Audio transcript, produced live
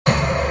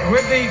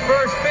with the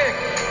first pick.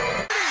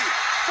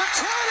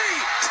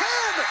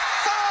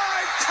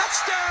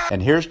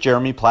 And here's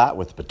Jeremy Platt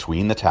with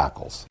Between the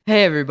Tackles.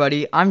 Hey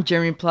everybody, I'm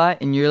Jeremy Platt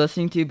and you're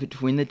listening to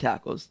Between the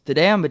Tackles.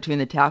 Today on Between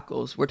the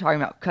Tackles, we're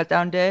talking about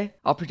Cutdown Day.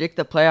 I'll predict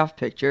the playoff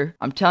picture.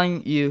 I'm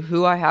telling you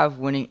who I have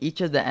winning each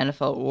of the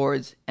NFL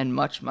awards and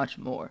much, much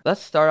more.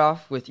 Let's start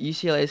off with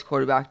UCLA's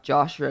quarterback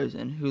Josh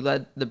Rosen, who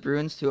led the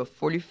Bruins to a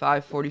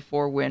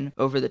 45-44 win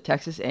over the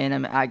Texas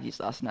A&M Aggies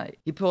last night.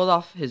 He pulled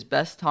off his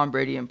best Tom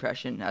Brady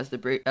impression as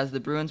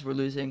the Bruins were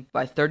losing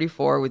by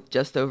 34 with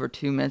just over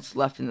 2 minutes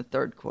left in the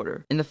third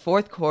quarter. In the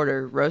fourth quarter,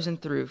 Rosen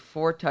threw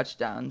 4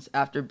 touchdowns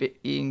after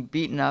being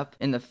beaten up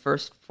in the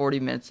first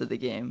 40 minutes of the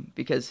game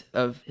because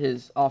of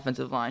his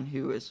offensive line,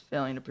 who was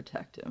failing to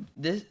protect him.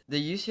 The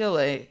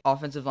UCLA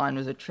offensive line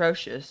was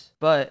atrocious,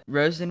 but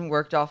Rosen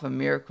worked off a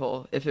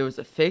miracle. If it was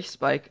a fake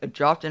spike, a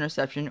dropped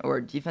interception, or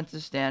a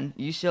defensive stand,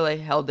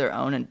 UCLA held their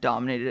own and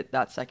dominated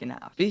that second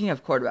half. Speaking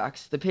of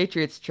quarterbacks, the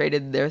Patriots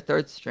traded their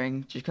third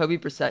string, Jacoby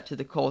Brissett, to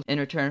the Colts in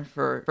return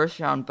for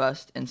first-round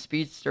bust and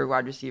speedster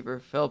wide receiver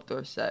Philip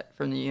Dorsett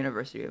from the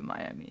University of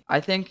Miami.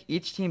 I think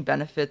each team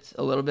benefits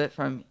a little bit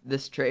from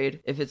this trade.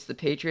 If it's the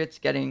Patriots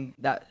getting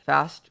that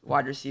fast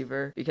wide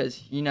receiver, because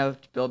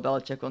Bill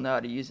Belichick will know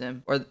how to use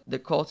him, or the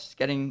Colts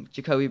getting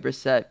Jacoby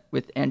Brissett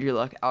with Andrew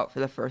Luck out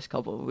for the first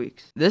couple of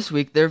weeks. This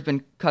week, there have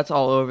been cuts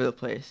all over the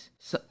place.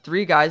 So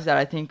 3 guys that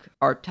I think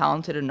are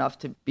talented enough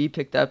to be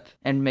picked up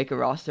and make a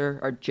roster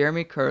are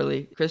Jeremy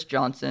Curley, Chris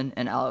Johnson,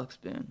 and Alex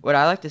Boone. What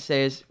I like to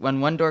say is, when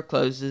one door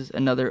closes,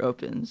 another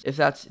opens. If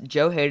that's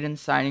Joe Haden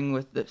signing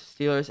with the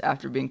Steelers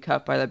after being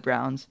cut by the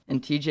Browns,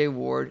 and TJ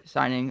Ward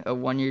signing a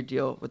 1-year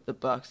deal with the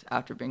Bucs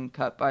after being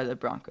cut by the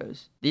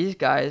Broncos. These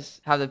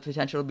guys have the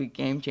potential to be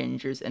game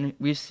changers, and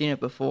we've seen it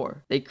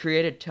before. They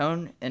create a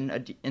tone in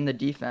the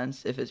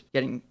defense. If it's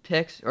getting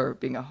picks or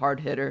being a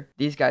hard hitter,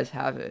 these guys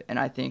have it, and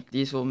I think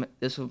this will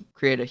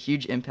create a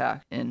huge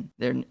impact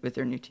with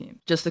their new team.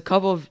 Just a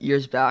couple of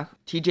years back,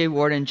 TJ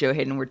Ward and Joe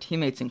Haden were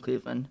teammates in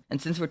Cleveland,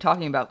 and since we're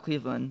talking about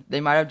Cleveland,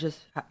 they might have just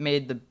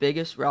made the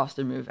biggest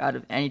roster move out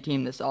of any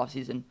team this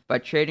offseason by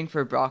trading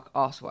for Brock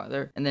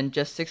Osweiler, and then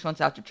just 6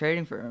 months after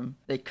trading for him,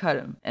 they cut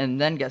him,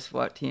 and then guess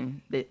what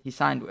team he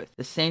signed with?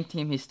 The same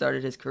team he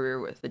started his career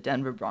with, the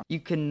Denver Broncos. You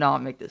could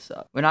not make this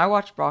up. When I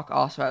watch Brock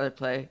Osweiler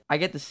play, I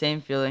get the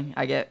same feeling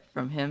I get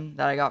from him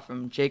that I got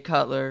from Jay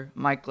Cutler,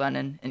 Mike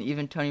Glennon, and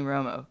even Tony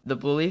Romo. The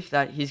belief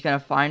that he's going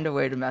to find a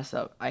way to mess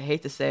up. I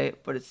hate to say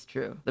it, but it's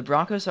true. The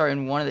Broncos are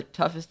in one of the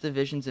toughest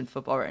divisions in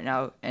football right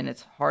now, and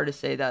it's hard to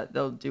say that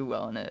they'll do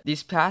well in it.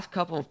 These past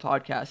couple of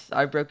podcasts,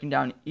 I've broken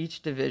down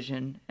each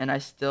division, and I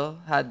still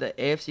had the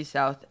AFC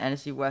South,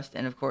 NFC West,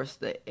 and of course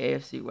the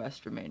AFC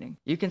West remaining.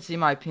 You can see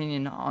my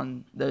opinion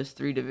on those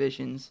 3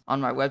 divisions on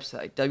my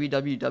website,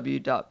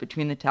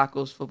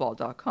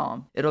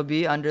 www.betweenthetacklesfootball.com. It'll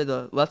be under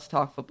the Let's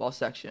Talk Football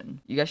section.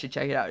 You guys should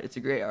check it out. It's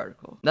a great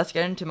article. Let's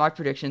get into my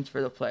predictions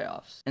for the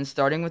playoffs. And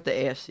starting with the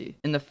AFC.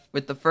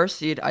 With the first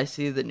seed, I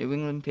see the New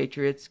England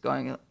Patriots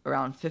going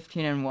around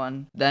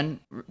 15-1.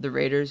 Then the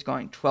Raiders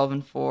going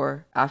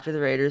 12-4. After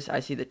the Raiders, I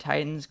see the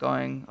Titans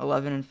going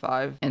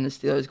 11-5 and the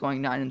Steelers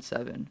going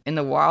 9-7. In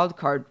the wild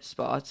card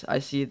spots, I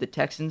see the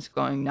Texans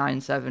going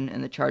 9-7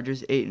 and the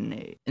Chargers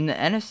 8-8. In the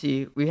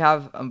NFC, we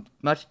have a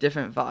much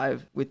different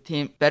vibe with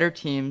better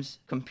teams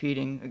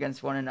competing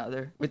against one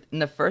another. In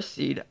the first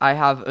seed, I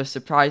have a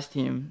surprise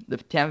team, the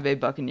Tampa Bay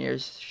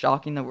Buccaneers,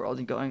 shocking the world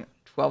and going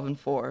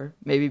 12-4,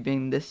 maybe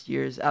being this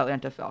year's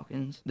Atlanta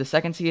Falcons. The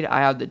second seed,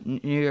 I have the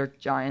New York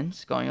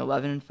Giants going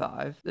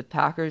 11-5, the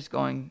Packers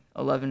going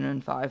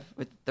 11-5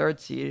 with the third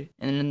seed,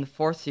 and then in the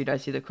fourth seed, I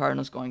see the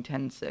Cardinals going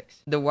 10-6.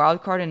 The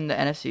wild card in the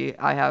NFC,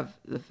 I have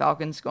the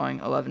Falcons going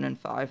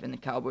 11-5 and the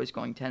Cowboys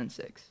going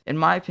 10-6. In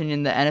my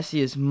opinion, the NFC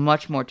is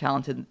much more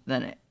talented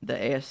than the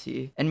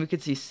AFC, and we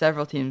could see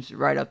several teams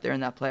right up there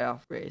in that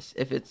playoff race.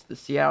 If it's the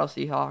Seattle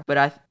Seahawks,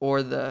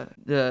 or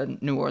the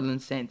New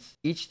Orleans Saints,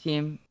 each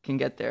team can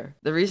get there.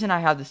 The reason I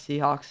have the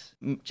Seahawks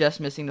just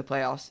missing the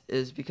playoffs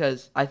is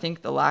because I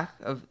think the lack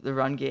of the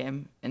run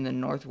game in the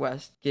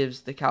Northwest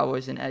gives the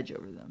Cowboys an edge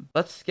over them.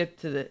 Let's skip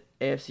to the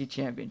AFC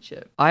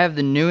Championship. I have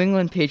the New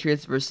England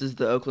Patriots versus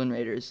the Oakland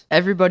Raiders.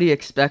 Everybody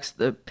expects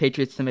the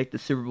Patriots to make the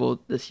Super Bowl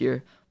this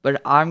year, but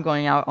I'm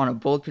going out on a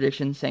bold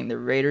prediction saying the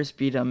Raiders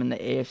beat them in the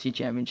AFC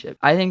Championship.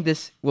 I think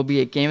this will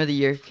be a Game of the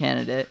Year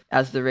candidate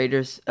as the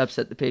Raiders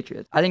upset the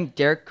Patriots. I think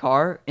Derek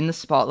Carr in the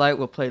spotlight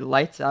will play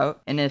lights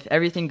out, and if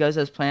everything goes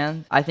as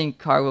planned, I think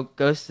Carr will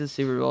go to the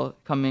Super Bowl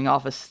coming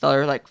off a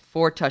stellar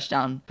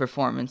 4-touchdown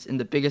performance in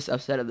the biggest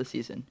upset of the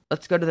season.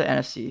 Let's go to the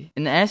NFC.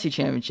 In the NFC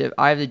Championship,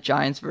 I have the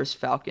Giants versus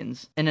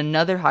Falcons. In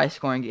another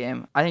high-scoring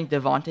game, I think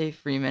Devontae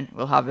Freeman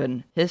will have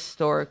an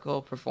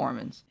historical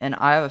performance, and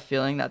I have a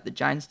feeling that the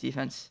Giants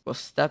defense will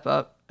step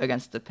up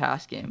against the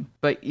pass game,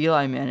 but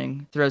Eli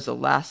Manning throws a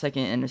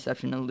last-second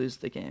interception to lose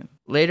the game.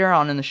 Later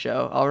on in the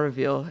show, I'll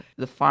reveal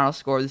the final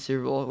score of the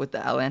Super Bowl with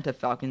the Atlanta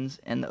Falcons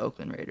and the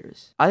Oakland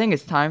Raiders. I think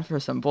it's time for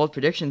some bold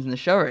predictions in the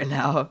show right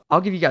now.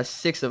 I'll give you guys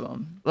 6 of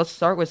them. Let's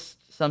start with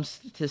some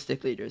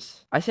statistic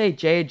leaders. I say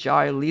Jay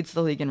Ajayi leads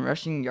the league in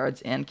rushing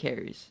yards and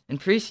carries. In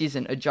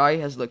preseason,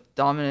 Ajayi has looked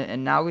dominant,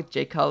 and now with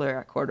Jay Cutler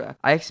at quarterback,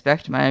 I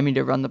expect Miami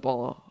to run the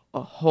ball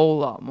a whole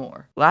lot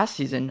more. Last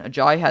season,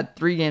 Ajayi had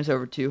 3 games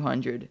over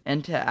 200,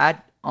 and to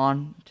add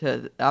on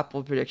to that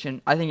bold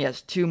prediction, I think he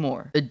has 2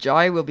 more.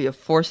 Ajayi will be a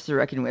force to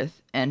reckon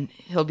with, and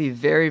he'll be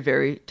very,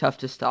 very tough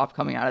to stop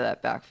coming out of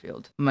that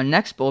backfield. My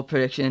next bold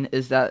prediction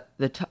is that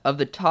of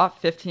the top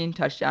 15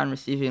 touchdown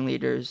receiving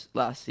leaders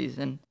last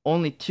season,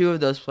 only 2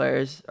 of those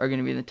players are going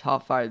to be in the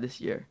top 5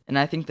 this year. And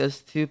I think those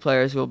 2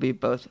 players will be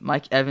both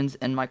Mike Evans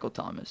and Michael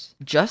Thomas.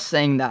 Just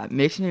saying that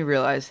makes me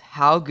realize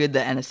how good the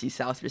NFC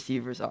South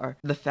receivers are.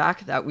 The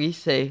fact that we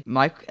say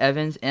Mike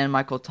Evans and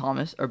Michael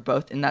Thomas are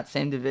both in that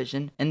same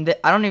division, and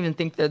I don't even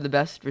think they're the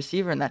best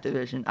receiver in that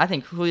division. I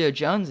think Julio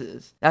Jones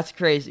is. That's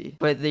crazy.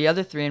 But the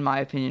other 3, in my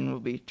opinion, will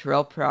be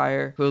Terrell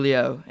Pryor,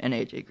 Julio, and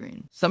AJ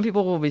Green. Some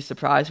people will be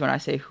surprised when I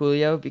say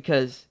Julio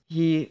because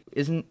he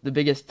isn't the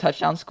biggest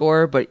touchdown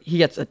scorer, but he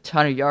gets a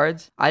ton of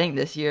yards. I think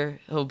this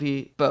year he'll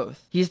be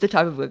both. He's the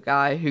type of a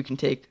guy who can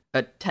take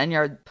a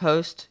 10-yard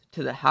post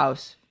to the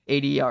house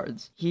 80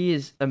 yards. He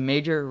is a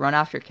major run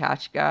after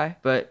catch guy,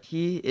 but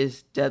he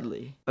is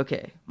deadly.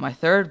 Okay, my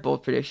third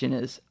bold prediction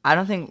is I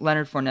don't think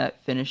Leonard Fournette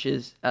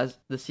finishes as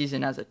the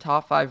season as a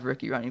top 5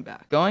 rookie running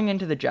back. Going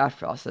into the draft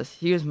process,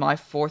 he was my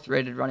 4th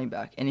rated running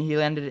back, and he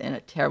landed in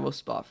a terrible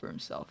spot for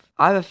himself.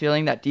 I have a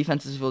feeling that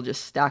defenses will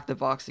just stack the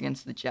box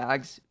against the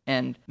Jags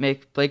and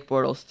make Blake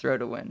Bortles throw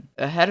to win.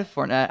 Ahead of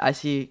Fournette, I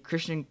see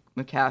Christian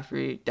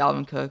McCaffrey,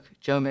 Dalvin Cook,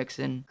 Joe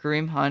Mixon,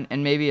 Kareem Hunt,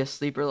 and maybe a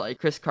sleeper like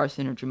Chris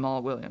Carson or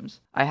Jamal Williams.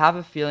 I have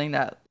a feeling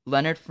that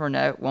Leonard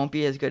Fournette won't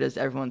be as good as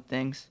everyone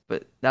thinks,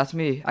 but that's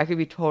me. I could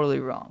be totally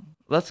wrong.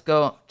 Let's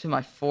go to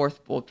my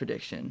 4th bold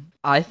prediction.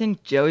 I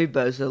think Joey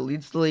Bosa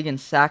leads the league in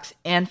sacks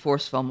and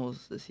forced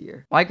fumbles this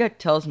year. My gut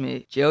tells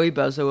me Joey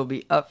Bosa will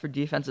be up for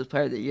Defensive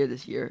Player of the Year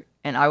this year,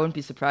 and I wouldn't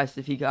be surprised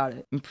if he got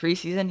it. In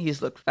preseason,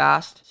 he's looked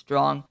fast,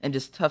 strong, and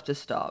just tough to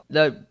stop.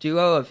 The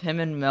duo of him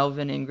and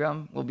Melvin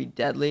Ingram will be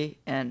deadly,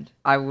 and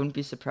I wouldn't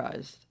be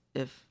surprised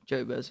if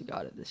Joey Bosa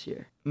got it this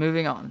year.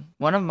 Moving on.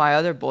 One of my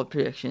other bold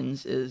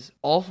predictions is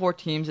all 4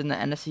 teams in the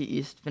NFC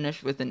East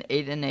finish with an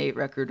 8-8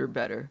 record or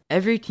better.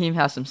 Every team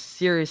has some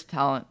serious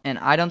talent, and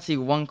I don't see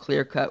one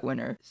clear-cut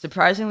winner.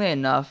 Surprisingly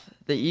enough,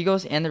 the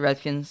Eagles and the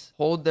Redskins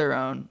hold their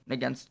own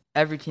against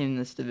every team in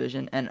this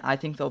division, and I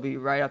think they'll be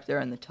right up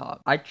there in the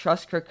top. I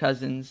trust Kirk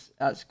Cousins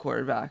as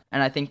quarterback,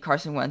 and I think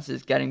Carson Wentz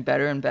is getting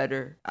better and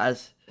better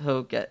as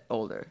he'll get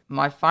older.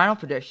 My final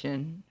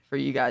prediction for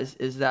you guys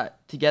is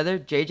that together,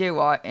 J.J.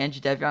 Watt and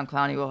Jadeveon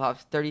Clowney will have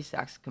 30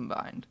 sacks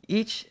combined.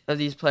 Each of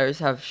these players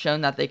have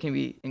shown that they can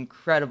be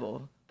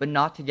incredible, but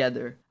not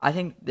together. I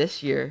think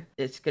this year,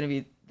 it's going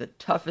to be the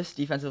toughest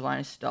defensive line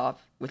to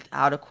stop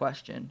without a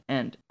question,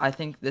 and I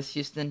think this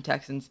Houston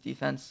Texans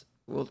defense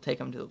will take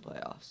them to the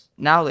playoffs.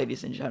 Now,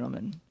 ladies and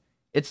gentlemen,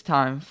 it's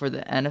time for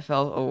the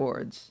NFL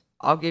awards.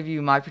 I'll give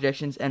you my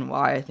predictions and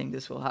why I think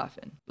this will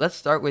happen. Let's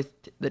start with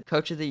the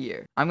Coach of the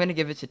Year. I'm going to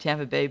give it to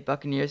Tampa Bay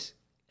Buccaneers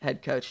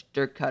head coach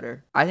Dirk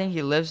Cutter. I think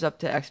he lives up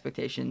to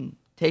expectation,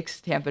 takes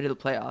Tampa to the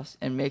playoffs,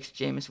 and makes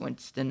Jameis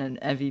Winston an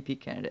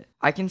MVP candidate.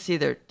 I can see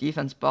their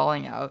defense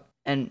balling out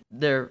and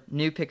their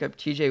new pickup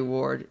TJ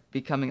Ward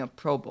becoming a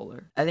Pro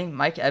Bowler. I think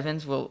Mike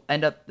Evans will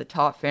end up the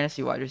top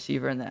fantasy wide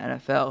receiver in the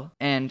NFL,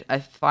 and I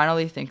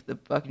finally think the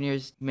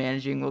Buccaneers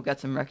managing will get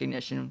some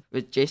recognition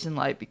with Jason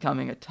Light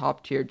becoming a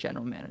top-tier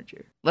general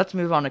manager. Let's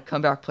move on to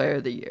Comeback Player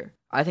of the Year.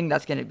 I think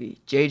that's going to be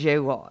J.J.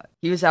 Watt.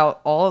 He was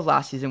out all of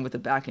last season with a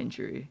back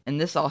injury.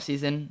 And this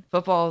offseason,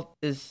 football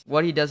is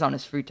what he does on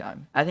his free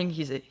time. I think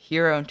he's a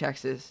hero in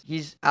Texas.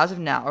 He's, as of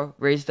now,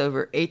 raised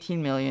over $18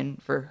 million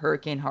for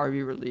Hurricane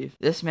Harvey relief.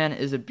 This man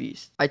is a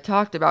beast. I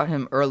talked about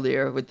him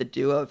earlier with the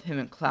duo of him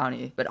and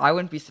Clowney, but I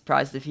wouldn't be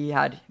surprised if he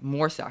had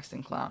more sacks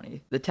than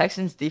Clowney. The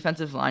Texans'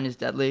 defensive line is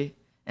deadly,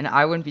 and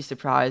I wouldn't be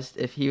surprised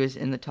if he was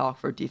in the talk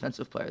for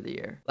Defensive Player of the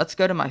Year. Let's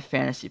go to my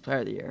Fantasy Player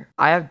of the Year.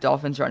 I have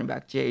Dolphins running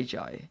back Jay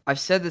Ajayi. I've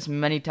said this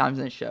many times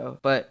in the show,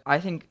 but I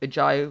think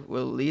Ajayi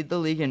will lead the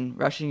league in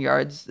rushing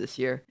yards this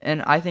year,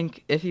 and I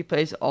think if he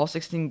plays all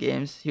 16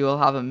 games, he will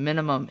have a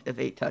minimum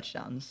of 8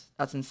 touchdowns.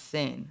 That's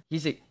insane.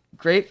 He's a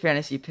great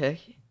fantasy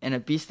pick and a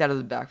beast out of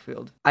the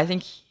backfield. I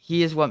think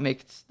he is what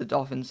makes the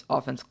Dolphins'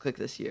 offense click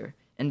this year,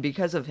 and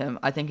because of him,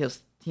 I think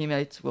his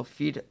teammates will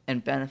feed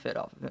and benefit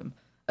off of him,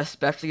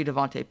 especially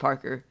Devontae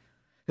Parker,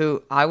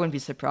 who I wouldn't be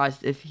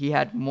surprised if he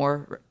had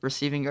more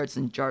receiving yards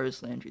than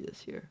Jarvis Landry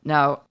this year.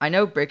 Now, I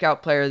know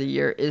Breakout Player of the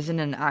Year isn't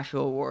an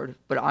actual award,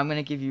 but I'm going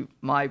to give you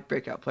my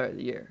Breakout Player of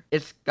the Year.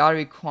 It's got to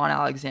be Quan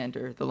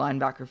Alexander, the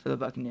linebacker for the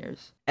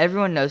Buccaneers.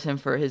 Everyone knows him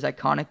for his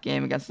iconic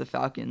game against the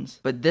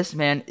Falcons, but this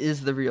man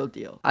is the real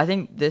deal. I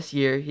think this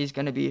year he's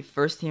going to be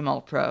first-team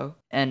All-Pro,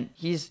 and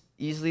he's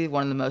easily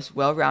one of the most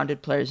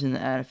well-rounded players in the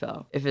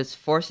NFL. If it's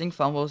forcing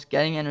fumbles,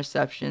 getting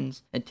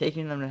interceptions, and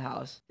taking them to the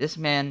house, this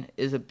man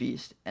is a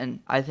beast, and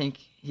I think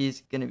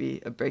he's going to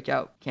be a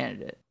breakout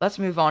candidate. Let's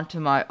move on to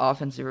my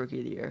offensive rookie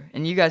of the year.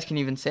 And you guys can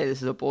even say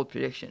this is a bold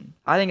prediction.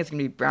 I think it's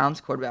going to be Browns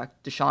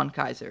quarterback DeShone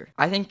Kizer.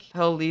 I think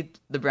he'll lead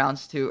the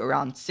Browns to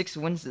around 6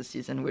 wins this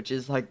season, which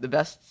is like the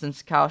best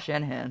since Kyle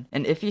Shanahan.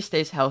 And if he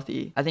stays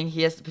healthy, I think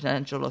he has the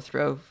potential to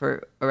throw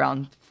for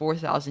around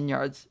 4,000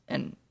 yards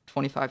and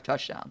 25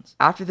 touchdowns.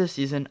 After this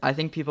season, I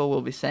think people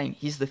will be saying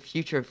he's the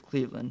future of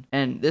Cleveland,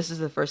 and this is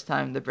the first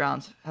time the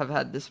Browns have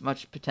had this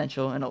much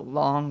potential in a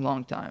long,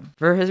 long time.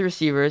 For his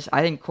receivers,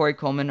 I think Corey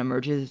Coleman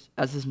emerges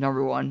as his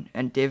number one,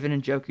 and David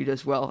Njoku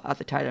does well at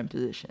the tight end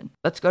position.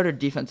 Let's go to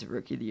defensive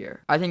rookie of the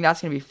year. I think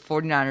that's going to be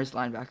 49ers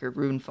linebacker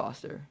Reuben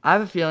Foster. I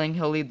have a feeling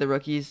he'll lead the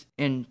rookies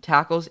in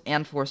tackles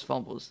and forced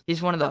fumbles.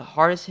 He's one of the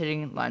hardest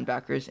hitting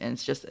linebackers, and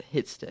it's just a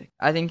hit stick.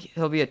 I think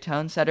he'll be a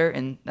tone setter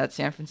in that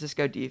San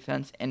Francisco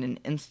defense and an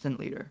instant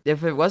leader.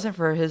 If it wasn't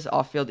for his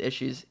off-field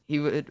issues, he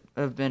would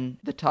have been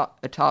a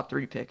top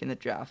 3 pick in the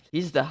draft.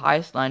 He's the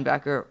highest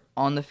linebacker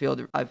on the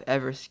field I've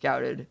ever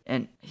scouted,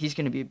 and he's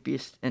going to be a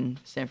beast in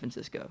San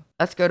Francisco.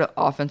 Let's go to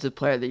Offensive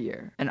Player of the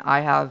Year, and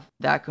I have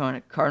that going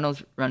at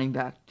Cardinals running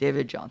back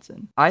David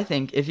Johnson. I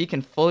think if he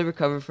can fully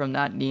recover from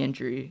that knee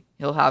injury,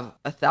 he'll have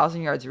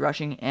 1,000 yards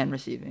rushing and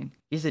receiving.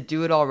 He's a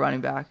do-it-all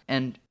running back,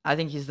 and I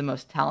think he's the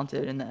most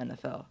talented in the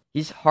NFL.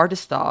 He's hard to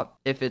stop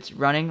if it's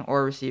running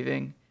or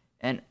receiving,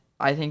 and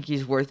I think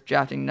he's worth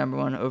drafting number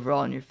 1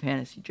 overall in your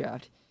fantasy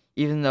draft,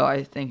 even though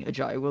I think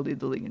Ajayi will lead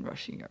the league in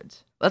rushing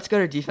yards. Let's go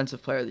to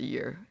Defensive Player of the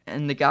Year,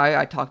 and the guy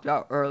I talked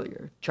about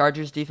earlier,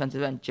 Chargers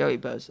defensive end Joey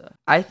Bosa.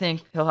 I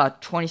think he'll have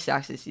 20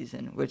 sacks this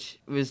season, which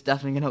was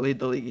definitely going to lead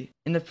the league.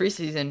 In the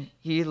preseason,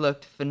 he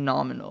looked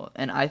phenomenal,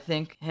 and I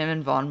think him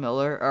and Von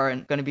Miller are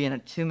going to be in a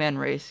 2-man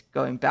race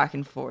going back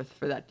and forth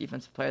for that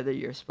Defensive Player of the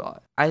Year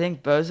spot. I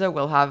think Bosa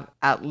will have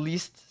at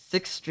least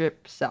 6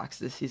 strip sacks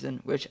this season,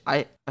 which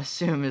I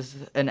assume is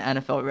an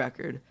NFL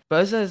record.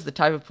 Bosa is the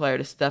type of player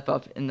to step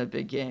up in the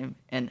big game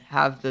and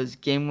have those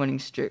game-winning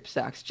strip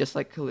sacks just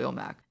like Khalil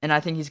Mack. And I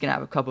think he's going to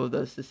have a couple of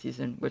those this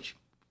season, which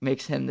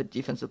makes him the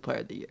Defensive Player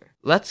of the Year.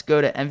 Let's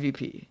go to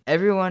MVP.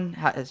 Everyone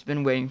has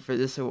been waiting for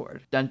this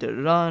award. Dun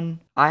dun dun.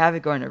 I have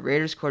it going to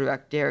Raiders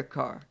quarterback Derek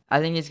Carr. I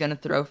think he's going to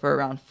throw for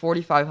around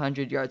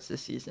 4,500 yards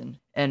this season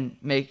and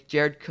make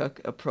Jared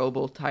Cook a Pro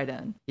Bowl tight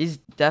end. He's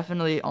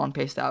definitely on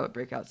pace to have a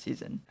breakout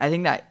season. I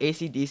think that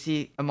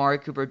AC/DC, Amari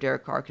Cooper,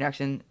 Derek Carr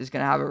connection is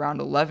going to have around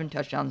 11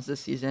 touchdowns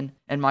this season,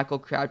 and Michael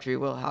Crabtree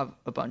will have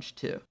a bunch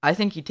too. I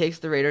think he takes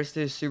the Raiders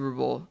to the Super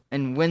Bowl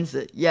and wins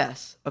it.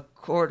 Yes, a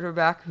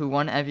quarterback who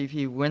won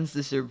MVP wins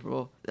the Super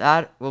Bowl.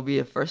 That will be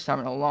the first time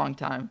in a long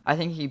time. I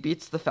think he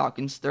beats the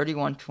Falcons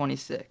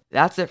 31-26.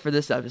 That's it for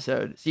this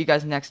episode. See you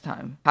guys next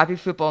time. Happy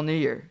Football New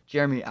Year.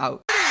 Jeremy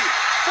out.